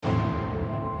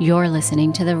You're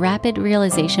listening to the Rapid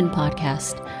Realization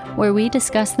Podcast, where we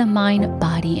discuss the mind,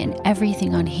 body, and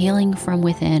everything on healing from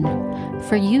within,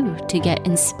 for you to get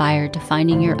inspired to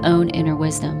finding your own inner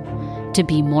wisdom, to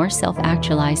be more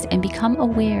self-actualized and become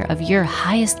aware of your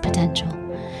highest potential.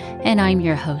 And I'm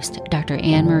your host, Dr.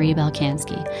 Anne Marie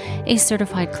Balkansky, a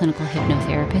certified clinical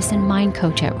hypnotherapist and mind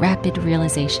coach at Rapid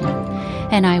Realization,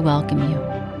 and I welcome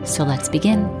you. So let's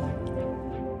begin.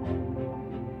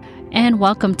 And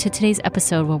welcome to today's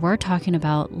episode where we're talking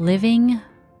about living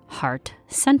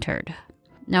heart-centered.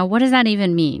 Now, what does that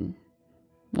even mean?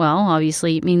 Well,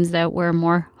 obviously, it means that we're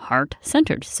more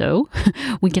heart-centered. So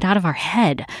we get out of our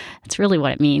head. That's really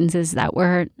what it means, is that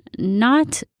we're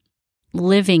not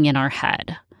living in our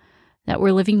head, that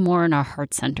we're living more in our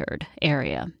heart-centered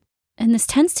area. And this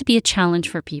tends to be a challenge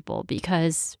for people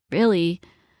because really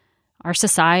our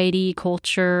society,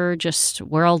 culture, just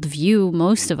worldview,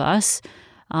 most of us,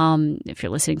 if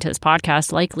you're listening to this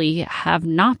podcast, likely have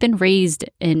not been raised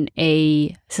in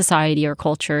a society or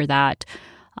culture that,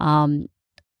 that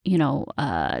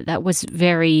was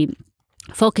very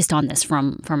focused on this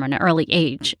from an early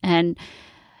age. And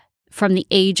from the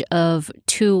age of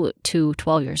 2 to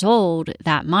 12 years old,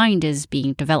 that mind is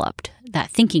being developed,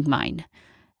 that thinking mind.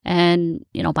 And,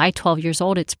 by 12 years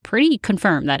old, it's pretty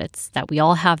confirmed that we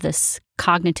all have this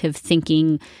cognitive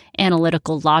thinking,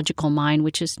 analytical, logical mind,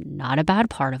 which is not a bad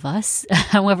part of us.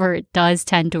 However, it does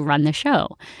tend to run the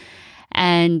show.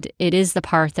 And it is the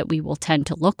part that we will tend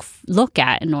to look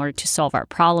at in order to solve our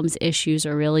problems, issues,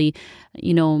 or really,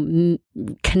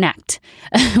 connect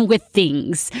with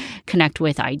things, connect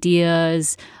with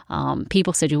ideas,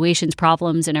 people, situations,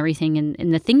 problems, and everything.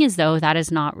 And the thing is, though, that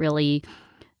is not really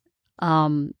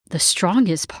the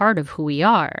strongest part of who we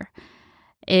are.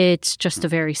 It's just a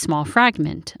very small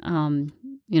fragment.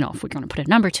 If we're going to put a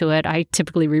number to it, I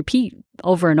typically repeat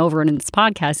over and over in this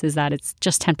podcast is that it's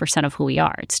just 10% of who we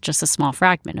are. It's just a small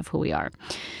fragment of who we are.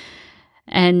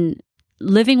 And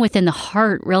living within the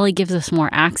heart really gives us more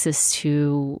access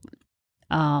to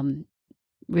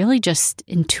really just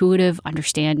intuitive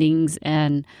understandings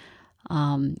and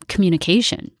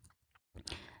communication.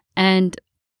 And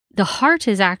the heart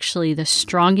is actually the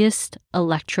strongest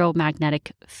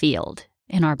electromagnetic field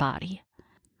in our body.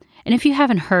 And if you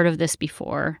haven't heard of this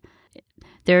before,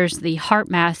 there's the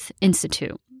HeartMath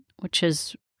Institute, which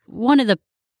is one of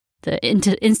the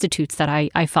institutes that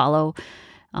I follow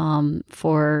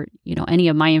for any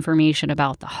of my information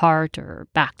about the heart or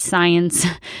backed science.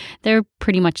 They're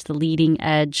pretty much the leading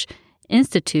edge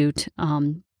institute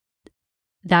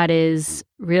that is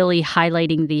really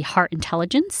highlighting the heart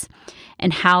intelligence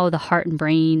and how the heart and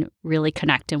brain really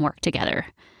connect and work together.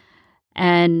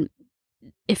 And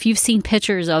if you've seen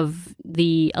pictures of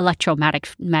the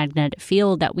electromagnetic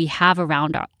field that we have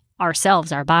around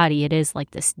ourselves, our body, it is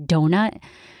like this donut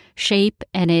shape,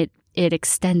 and it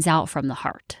extends out from the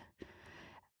heart.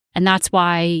 And that's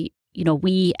why,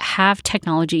 we have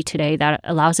technology today that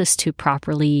allows us to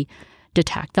properly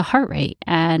detect the heart rate.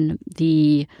 And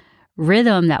the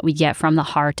rhythm that we get from the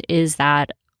heart is that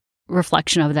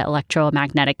reflection of the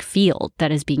electromagnetic field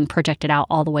that is being projected out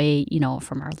all the way,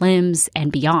 from our limbs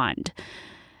and beyond.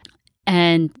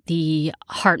 And the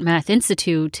HeartMath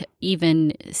Institute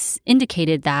even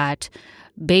indicated that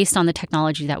based on the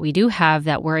technology that we do have,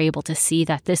 that we're able to see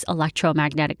that this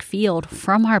electromagnetic field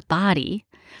from our body,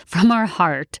 from our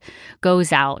heart,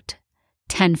 goes out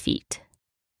 10 feet.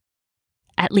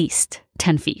 At least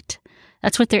 10 feet.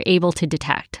 That's what they're able to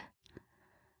detect.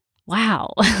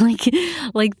 Wow,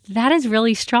 like that is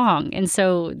really strong. And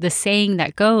so the saying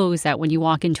that goes that when you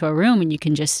walk into a room and you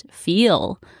can just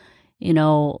feel,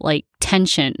 like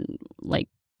tension, like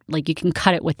you can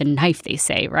cut it with a knife, they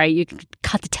say, right? You can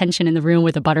cut the tension in the room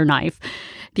with a butter knife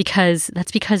because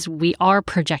we are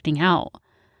projecting out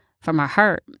from our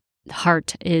heart. The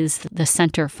heart is the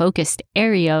center focused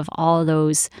area of all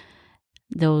those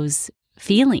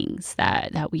feelings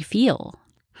that we feel.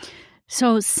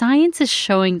 So science is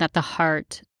showing that the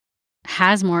heart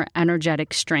has more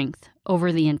energetic strength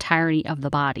over the entirety of the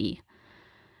body.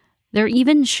 They're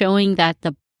even showing that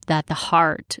the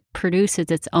heart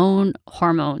produces its own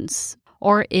hormones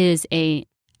or is a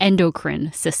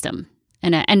endocrine system.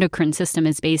 And an endocrine system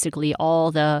is basically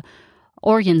all the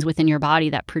organs within your body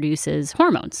that produces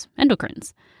hormones,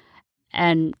 endocrines.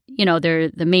 And, they're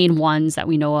the main ones that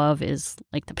we know of is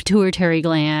like the pituitary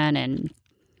gland, and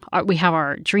we have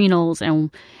our adrenals, and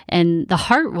the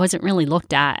heart wasn't really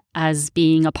looked at as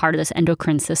being a part of this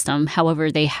endocrine system. However,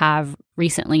 they have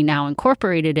recently now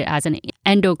incorporated it as an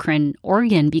endocrine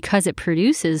organ because it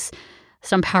produces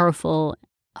some powerful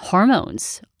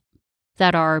hormones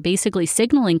that are basically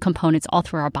signaling components all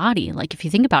through our body. Like if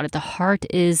you think about it, the heart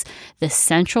is the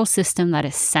central system that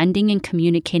is sending and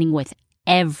communicating with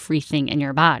everything in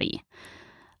your body.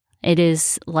 It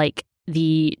is like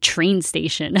the train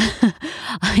station.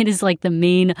 It is like the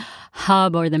main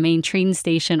hub or the main train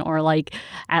station, or like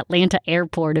Atlanta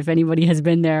Airport, if anybody has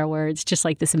been there, where it's just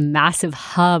like this massive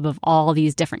hub of all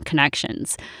these different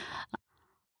connections.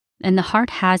 And the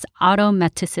heart has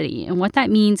automaticity. And what that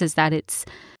means is that it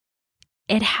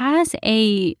has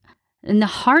and the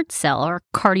heart cell, or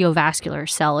cardiovascular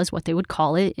cell is what they would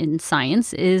call it in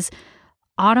science, is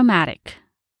automatic.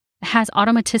 It has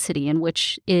automaticity in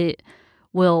which it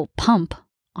will pump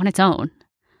on its own.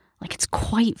 Like, it's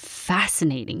quite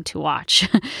fascinating to watch.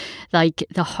 Like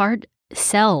the heart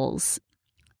cells,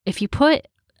 if you put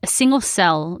a single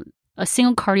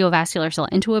cardiovascular cell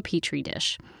into a petri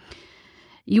dish,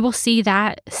 you will see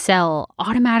that cell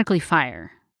automatically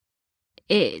fire.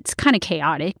 It's kind of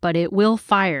chaotic, but it will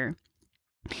fire.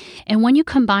 And when you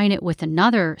combine it with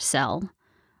another cell,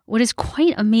 what is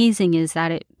quite amazing is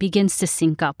that it begins to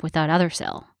sync up with that other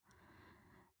cell.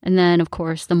 And then, of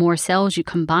course, the more cells you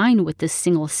combine with this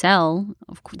single cell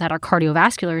that are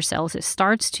cardiovascular cells, it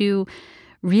starts to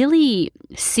really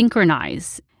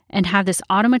synchronize and have this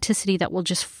automaticity that will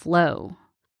just flow.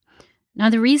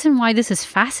 Now, the reason why this is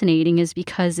fascinating is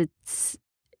because it's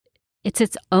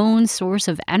its own source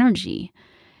of energy.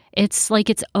 It's like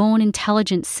its own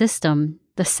intelligent system,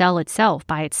 the cell itself,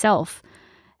 by itself.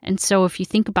 And so if you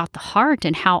think about the heart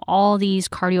and how all these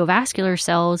cardiovascular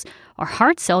cells or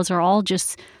heart cells are all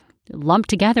just lumped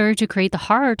together to create the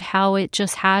heart, how it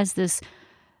just has this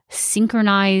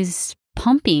synchronized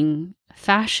pumping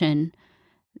fashion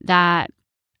that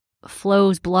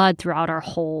flows blood throughout our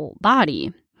whole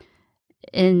body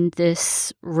in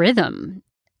this rhythm.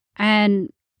 And,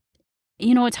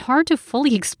 it's hard to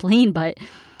fully explain, but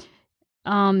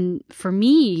for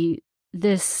me,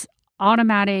 this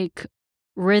automatic,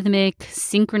 rhythmic,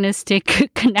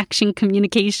 synchronistic connection,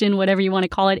 communication, whatever you want to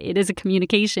call it, it is a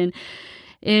communication,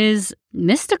 is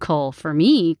mystical for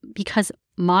me, because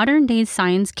modern day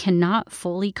science cannot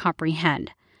fully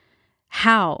comprehend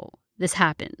how this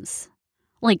happens.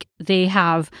 Like, they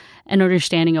have an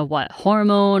understanding of what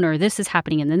hormone, or this is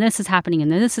happening, and then this is happening,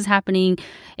 and then this is happening.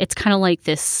 It's kind of like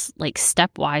this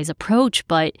stepwise approach.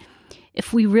 But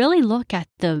if we really look at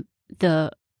the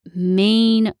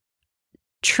main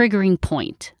triggering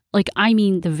point,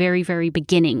 the very, very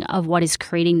beginning of what is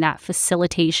creating that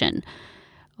facilitation,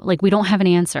 we don't have an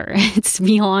answer. It's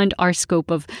beyond our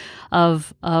scope of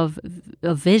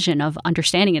vision, of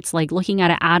understanding. It's like looking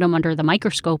at an atom under the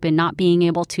microscope and not being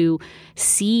able to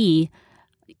see,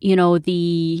 all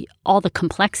the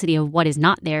complexity of what is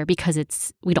not there,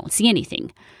 because we don't see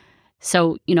anything.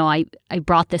 So, I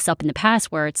brought this up in the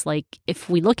past, where it's like, if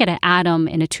we look at an atom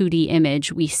in a 2D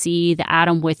image, we see the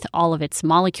atom with all of its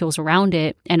molecules around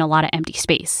it and a lot of empty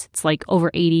space. It's like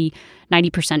over 90%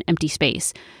 empty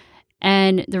space.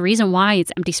 And the reason why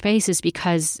it's empty space is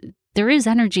because there is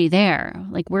energy there.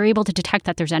 We're able to detect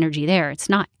that there's energy there. It's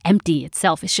not empty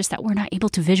itself. It's just that we're not able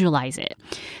to visualize it.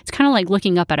 It's kind of like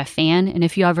looking up at a fan. And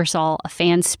if you ever saw a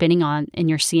fan spinning in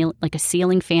your ceiling, like a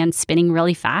ceiling fan spinning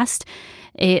really fast,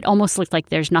 it almost looked like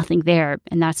there's nothing there.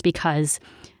 And that's because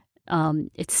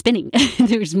it's spinning.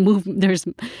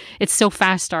 It's so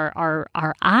fast.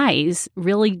 Our eyes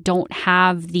really don't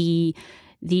have the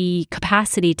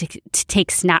capacity to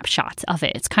take snapshots of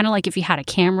it. It's kind of like if you had a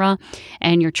camera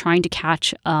and you're trying to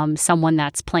catch someone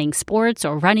that's playing sports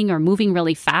or running or moving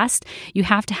really fast. You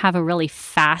have to have a really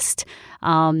fast,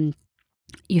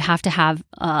 you have to have,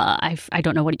 I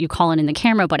don't know what you call it in the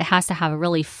camera, but it has to have a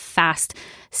really fast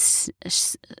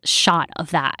shot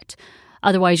of that.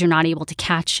 Otherwise, you're not able to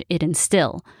catch it in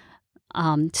still.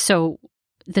 So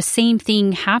the same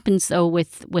thing happens, though,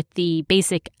 with the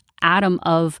basic atom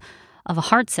of a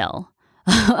heart cell.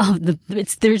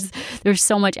 There's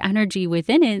so much energy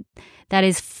within it that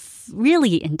is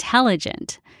really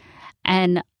intelligent.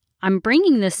 And I'm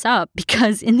bringing this up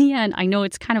because in the end, I know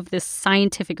it's kind of this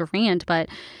scientific rant, but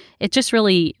it just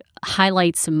really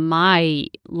highlights my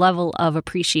level of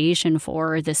appreciation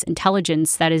for this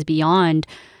intelligence that is beyond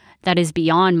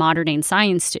modern day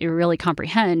science to really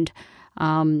comprehend.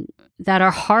 That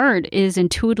our heart is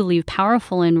intuitively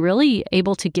powerful and really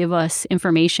able to give us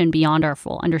information beyond our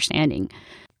full understanding.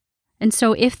 And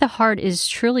so if the heart is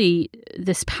truly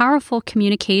this powerful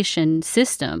communication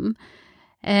system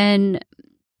and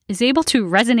is able to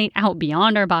resonate out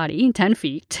beyond our body, 10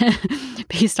 feet,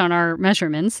 based on our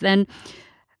measurements, then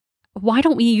why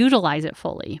don't we utilize it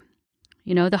fully?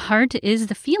 The heart is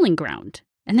the feeling ground.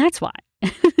 And that's why.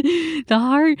 The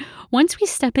heart, once we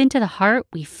step into the heart,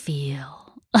 we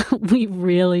feel. We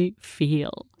really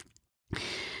feel.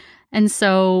 And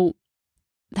so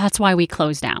that's why we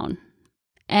close down.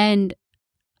 And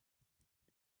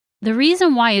the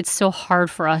reason why it's so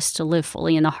hard for us to live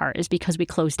fully in the heart is because we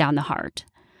close down the heart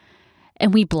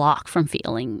and we block from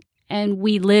feeling and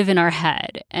we live in our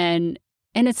head. And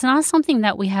it's not something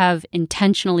that we have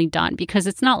intentionally done, because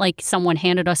it's not like someone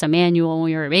handed us a manual when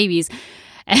we were babies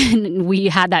and we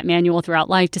had that manual throughout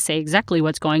life to say exactly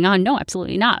what's going on. No,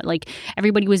 absolutely not. Like,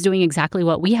 everybody was doing exactly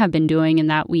what we have been doing, and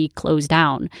that we close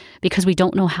down because we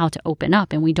don't know how to open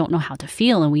up, and we don't know how to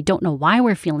feel, and we don't know why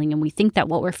we're feeling, and we think that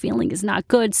what we're feeling is not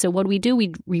good. So what do?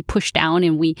 We push down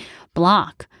and we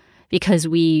block because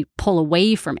we pull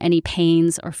away from any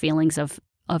pains or feelings of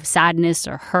sadness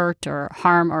or hurt or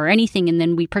harm or anything, and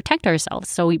then we protect ourselves.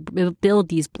 So we build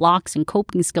these blocks and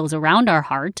coping skills around our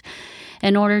heart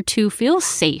in order to feel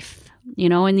safe.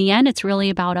 In the end, it's really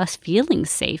about us feeling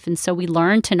safe. And so we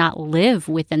learn to not live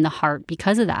within the heart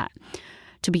because of that,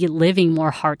 to be living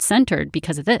more heart-centered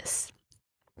because of this.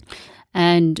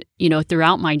 And,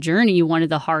 throughout my journey, one of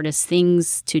the hardest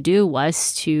things to do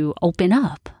was to open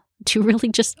up, to really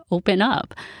just open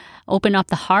up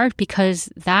the heart, because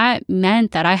that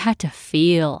meant that I had to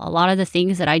feel a lot of the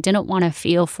things that I didn't want to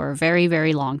feel for a very,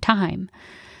 very long time.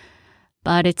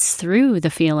 But it's through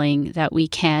the feeling that we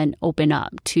can open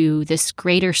up to this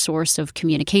greater source of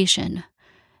communication.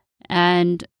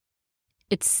 And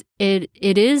it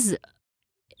is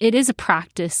a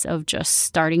practice of just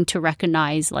starting to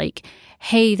recognize, like,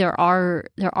 hey, there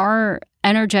are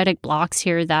energetic blocks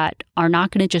here that are not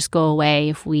going to just go away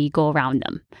if we go around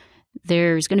them.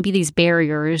 There's going to be these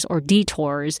barriers or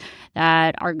detours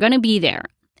that are going to be there.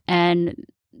 And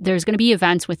there's going to be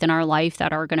events within our life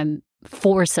that are going to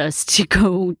force us to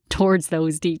go towards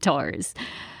those detours,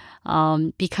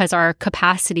 because our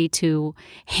capacity to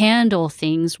handle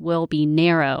things will be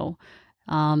narrow.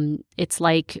 It's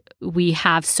like we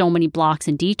have so many blocks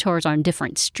and detours on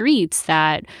different streets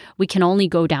that we can only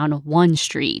go down one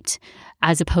street,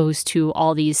 as opposed to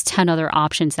all these 10 other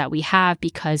options that we have,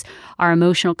 because our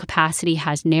emotional capacity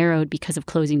has narrowed because of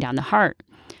closing down the heart.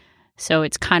 So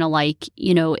it's kind of like,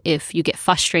 if you get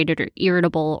frustrated or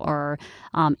irritable or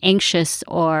anxious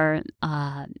or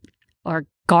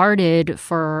guarded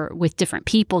with different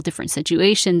people, different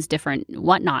situations, different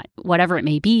whatnot, whatever it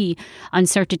may be,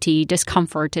 uncertainty,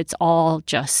 discomfort, it's all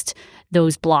just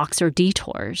those blocks or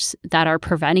detours that are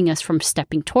preventing us from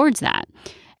stepping towards that.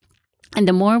 And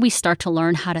the more we start to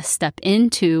learn how to step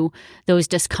into those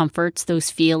discomforts, those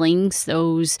feelings,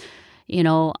 those,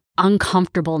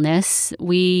 uncomfortableness,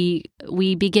 we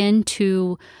begin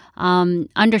to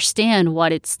understand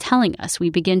what it's telling us. We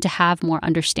begin to have more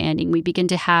understanding. We begin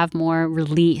to have more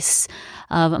release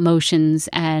of emotions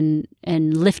and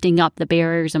lifting up the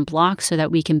barriers and blocks so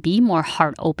that we can be more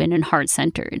heart open and heart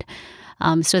centered.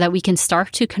 So that we can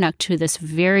start to connect to this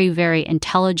very, very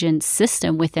intelligent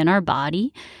system within our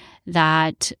body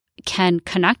that can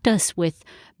connect us with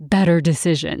better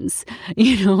decisions.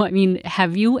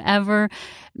 Have you ever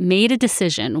made a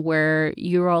decision where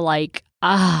you're like,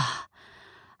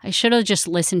 I should have just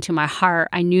listened to my heart.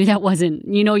 I knew that wasn't,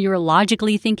 you were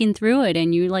logically thinking through it,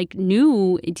 and you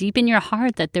knew deep in your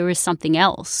heart that there was something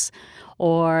else,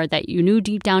 or that you knew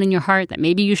deep down in your heart that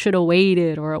maybe you should have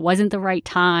waited, or it wasn't the right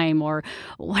time, or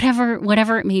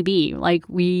whatever it may be. Like,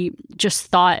 we just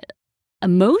thought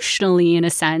emotionally in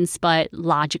a sense, but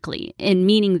logically, in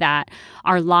meaning that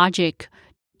our logic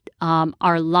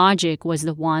was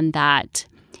the one that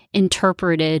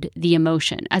interpreted the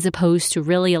emotion, as opposed to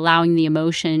really allowing the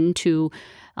emotion to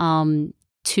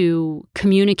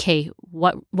communicate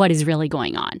what is really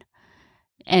going on.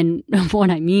 And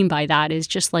what I mean by that is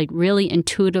just like really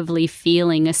intuitively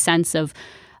feeling a sense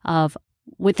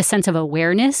with a sense of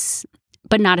awareness,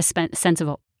 but not a sense of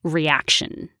a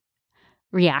reaction,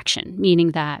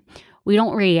 meaning that we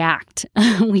don't react.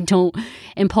 We don't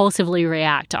impulsively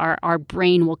react. Our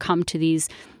brain will come to these,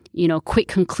 quick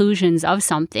conclusions of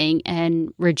something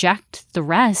and reject the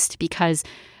rest because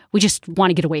we just want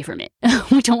to get away from it.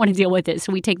 We don't want to deal with it.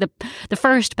 So we take the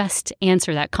first best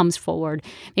answer that comes forward,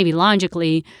 maybe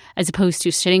logically, as opposed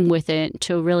to sitting with it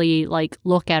to really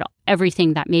look at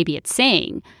everything that maybe it's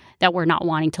saying that we're not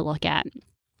wanting to look at.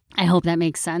 I hope that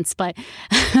makes sense, but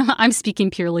I'm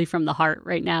speaking purely from the heart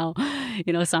right now,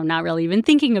 so I'm not really even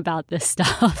thinking about this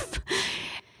stuff.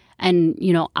 And,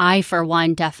 I, for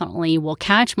one, definitely will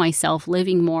catch myself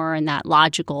living more in that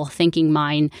logical thinking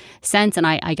mind sense. And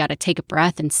I got to take a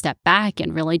breath and step back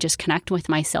and really just connect with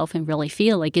myself and really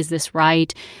feel like, is this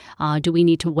right? Do we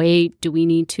need to wait? Do we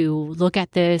need to look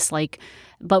at this?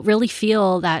 But really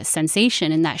feel that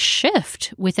sensation and that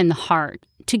shift within the heart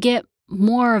to get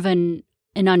more of an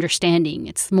understanding.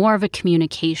 It's more of a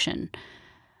communication.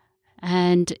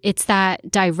 And it's that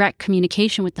direct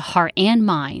communication with the heart and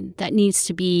mind that needs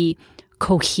to be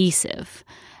cohesive.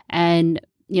 And,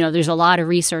 there's a lot of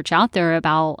research out there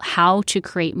about how to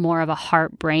create more of a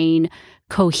heart-brain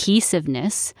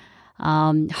cohesiveness.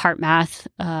 HeartMath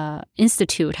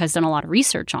Institute has done a lot of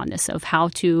research on this, of how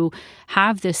to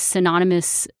have this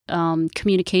synonymous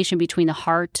communication between the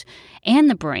heart and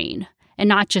the brain, and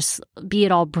not just be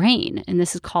it all brain. And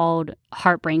this is called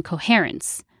heart-brain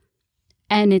coherence.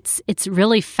 And it's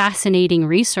really fascinating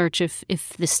research if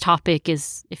this topic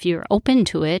is, if you're open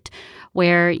to it,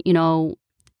 where,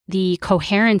 the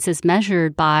coherence is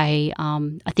measured by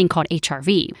a thing called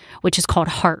HRV, which is called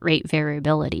heart rate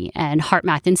variability. And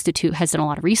HeartMath Institute has done a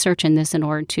lot of research in this in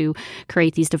order to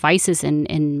create these devices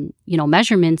and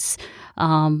measurements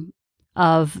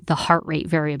of the heart rate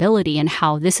variability, and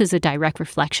how this is a direct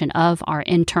reflection of our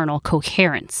internal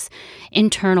coherence.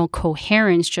 Internal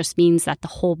coherence just means that the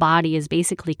whole body is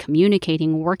basically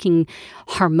communicating, working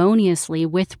harmoniously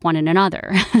with one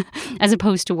another, as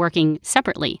opposed to working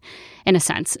separately, in a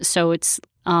sense. So it's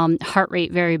heart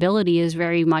rate variability is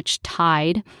very much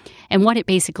tied. And what it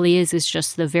basically is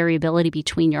just the variability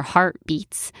between your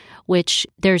heartbeats, which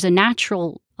there's a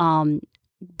natural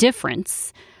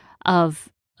difference of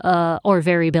or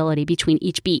variability between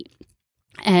each beat.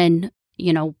 And,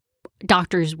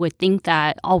 doctors would think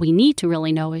that all we need to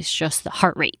really know is just the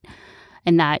heart rate.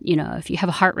 And that, if you have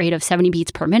a heart rate of 70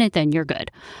 beats per minute, then you're good.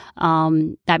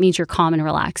 That means you're calm and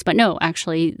relaxed. But no,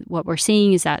 actually, what we're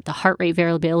seeing is that the heart rate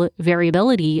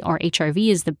variability, or HRV,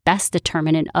 is the best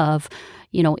determinant of,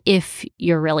 if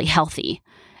you're really healthy.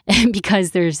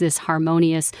 Because there's this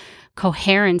harmonious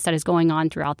coherence that is going on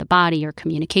throughout the body, or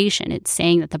communication. It's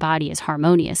saying that the body is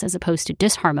harmonious as opposed to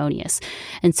disharmonious.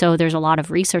 And so there's a lot of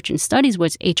research and studies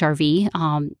with HRV.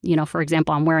 For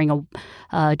example, I'm wearing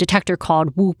a detector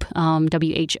called Whoop,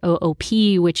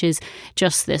 WHOOP, which is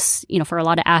just this, for a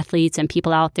lot of athletes and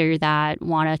people out there that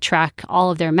want to track all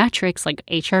of their metrics like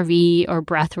HRV or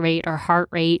breath rate or heart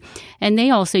rate. And they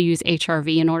also use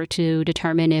HRV in order to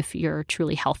determine if you're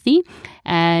truly healthy.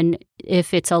 And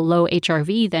if it's a low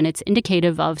HRV, then it's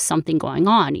indicative of something going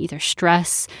on, either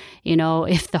stress,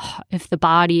 if the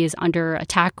body is under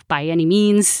attack by any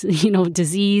means,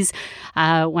 disease.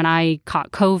 When I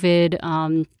caught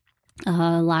COVID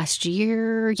last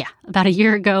year, about a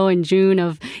year ago in June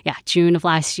of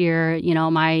last year,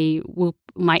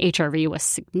 my HRV was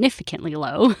significantly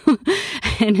low.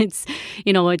 And it's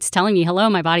telling me, hello,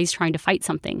 my body's trying to fight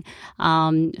something.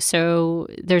 So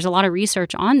there's a lot of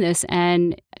research on this.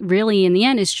 And really, in the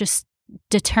end, it's just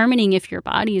determining if your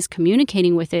body is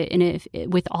communicating with it and if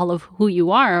with all of who you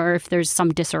are, or if there's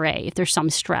some disarray, if there's some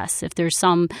stress, if there's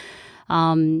some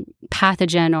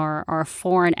pathogen or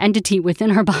foreign entity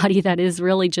within our body that is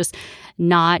really just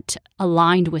not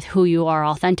aligned with who you are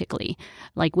authentically,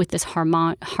 like with this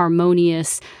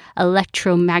harmonious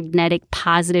electromagnetic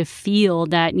positive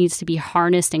field that needs to be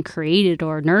harnessed and created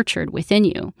or nurtured within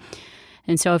you.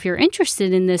 And so if you're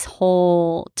interested in this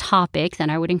whole topic, then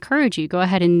I would encourage you, go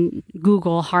ahead and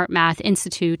Google HeartMath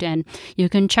Institute, and you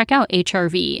can check out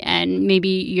HRV, and maybe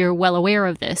you're well aware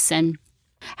of this and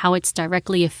how it's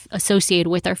directly associated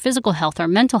with our physical health, our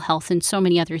mental health, and so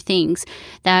many other things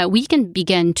that we can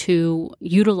begin to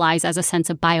utilize as a sense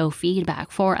of biofeedback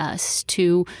for us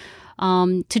to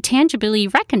tangibly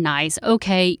recognize,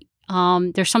 okay,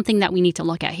 there's something that we need to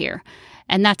look at here.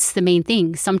 And that's the main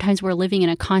thing. Sometimes we're living in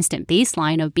a constant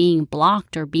baseline of being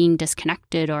blocked or being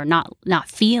disconnected or not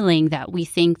feeling that we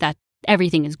think that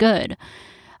everything is good.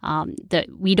 That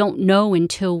we don't know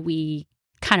until we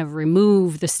kind of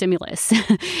remove the stimulus.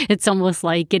 It's almost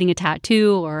like getting a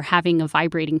tattoo or having a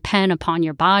vibrating pen upon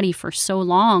your body for so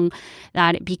long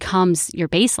that it becomes your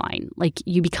baseline. Like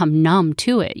you become numb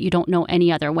to it. You don't know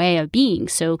any other way of being.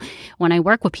 So when I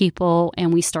work with people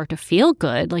and we start to feel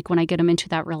good, like when I get them into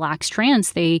that relaxed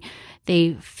trance, they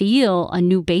feel a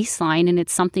new baseline, and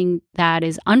it's something that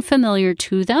is unfamiliar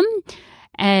to them.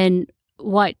 And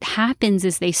what happens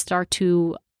is they start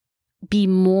to be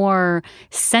more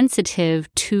sensitive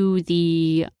to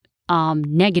the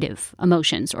negative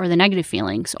emotions or the negative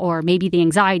feelings, or maybe the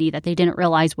anxiety that they didn't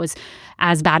realize was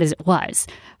as bad as it was,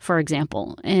 for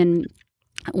example. And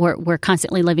we're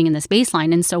constantly living in this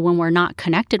baseline. And so when we're not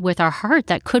connected with our heart,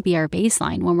 that could be our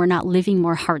baseline. When we're not living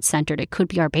more heart-centered, it could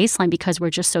be our baseline because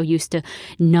we're just so used to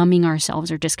numbing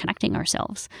ourselves or disconnecting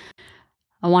ourselves.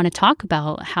 I want to talk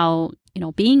about how,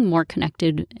 being more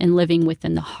connected and living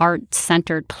within the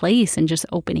heart-centered place and just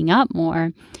opening up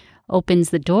more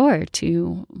opens the door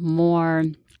to more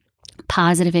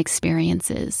positive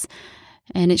experiences.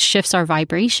 And it shifts our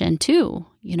vibration too.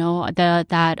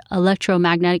 That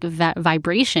electromagnetic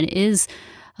vibration is,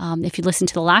 if you listen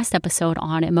to the last episode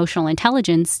on emotional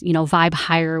intelligence, vibe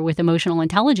higher with emotional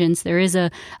intelligence, there is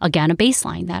again a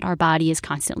baseline that our body is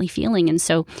constantly feeling. And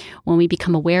so when we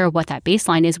become aware of what that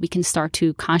baseline is, we can start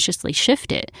to consciously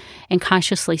shift it and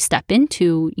consciously step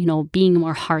into, being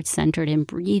more heart-centered and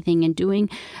breathing and doing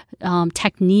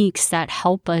techniques that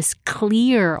help us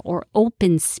clear or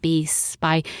open space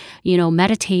by,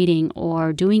 meditating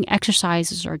or doing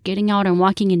exercises or getting out and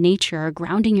walking in nature or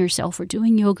grounding yourself or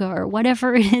doing yoga or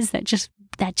whatever it is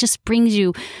that just brings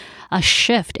you a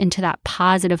shift into that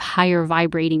positive, higher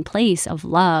vibrating place of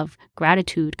love,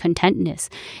 gratitude, contentness,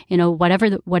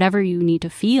 whatever you need to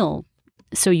feel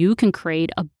so you can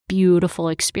create a beautiful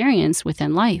experience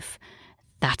within life.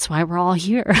 That's why we're all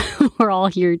here. We're all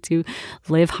here to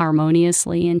live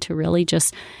harmoniously and to really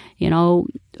just,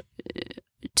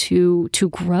 to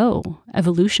grow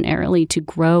evolutionarily, to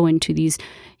grow into these,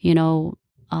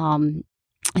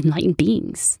 enlightened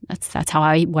beings. That's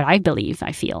what I believe,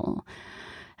 I feel.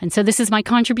 And so this is my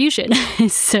contribution.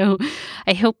 So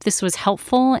I hope this was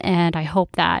helpful, and I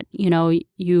hope that,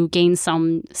 you gain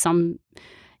some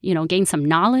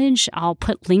knowledge. I'll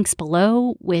put links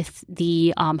below with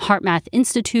the HeartMath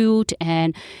Institute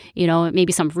and,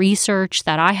 maybe some research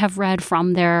that I have read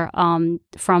from their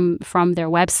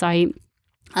website.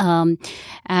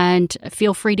 And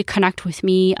feel free to connect with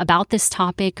me about this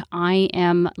topic. I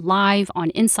am live on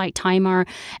Insight Timer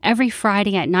every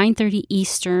Friday at 9:30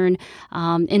 Eastern.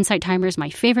 Insight Timer is my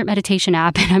favorite meditation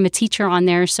app, and I'm a teacher on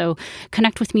there. So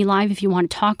connect with me live if you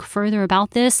want to talk further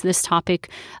about this. This topic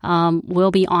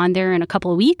will be on there in a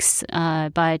couple of weeks.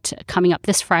 But coming up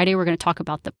this Friday, we're going to talk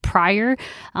about the prior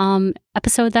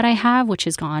episode that I have, which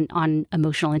is on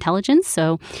emotional intelligence.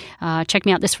 So check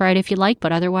me out this Friday if you like.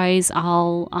 But otherwise,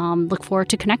 I'll look forward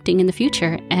to connecting in the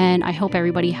future. And I hope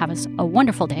everybody has a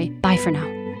wonderful day. Bye for now.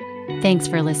 Thanks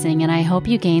for listening, and I hope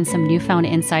you gained some newfound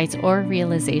insights or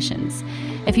realizations.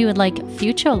 If you would like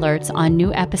future alerts on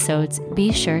new episodes,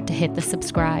 be sure to hit the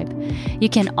subscribe. You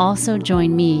can also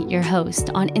join me, your host,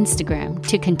 on Instagram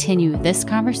to continue this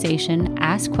conversation,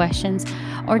 ask questions,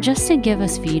 or just to give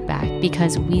us feedback,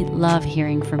 because we love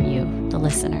hearing from you, the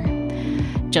listener.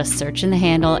 Just search in the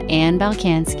handle Ann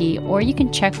Balkanski, or you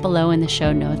can check below in the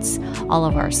show notes all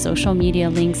of our social media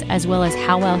links as well as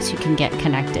how else you can get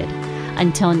connected.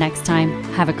 Until next time,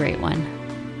 have a great one.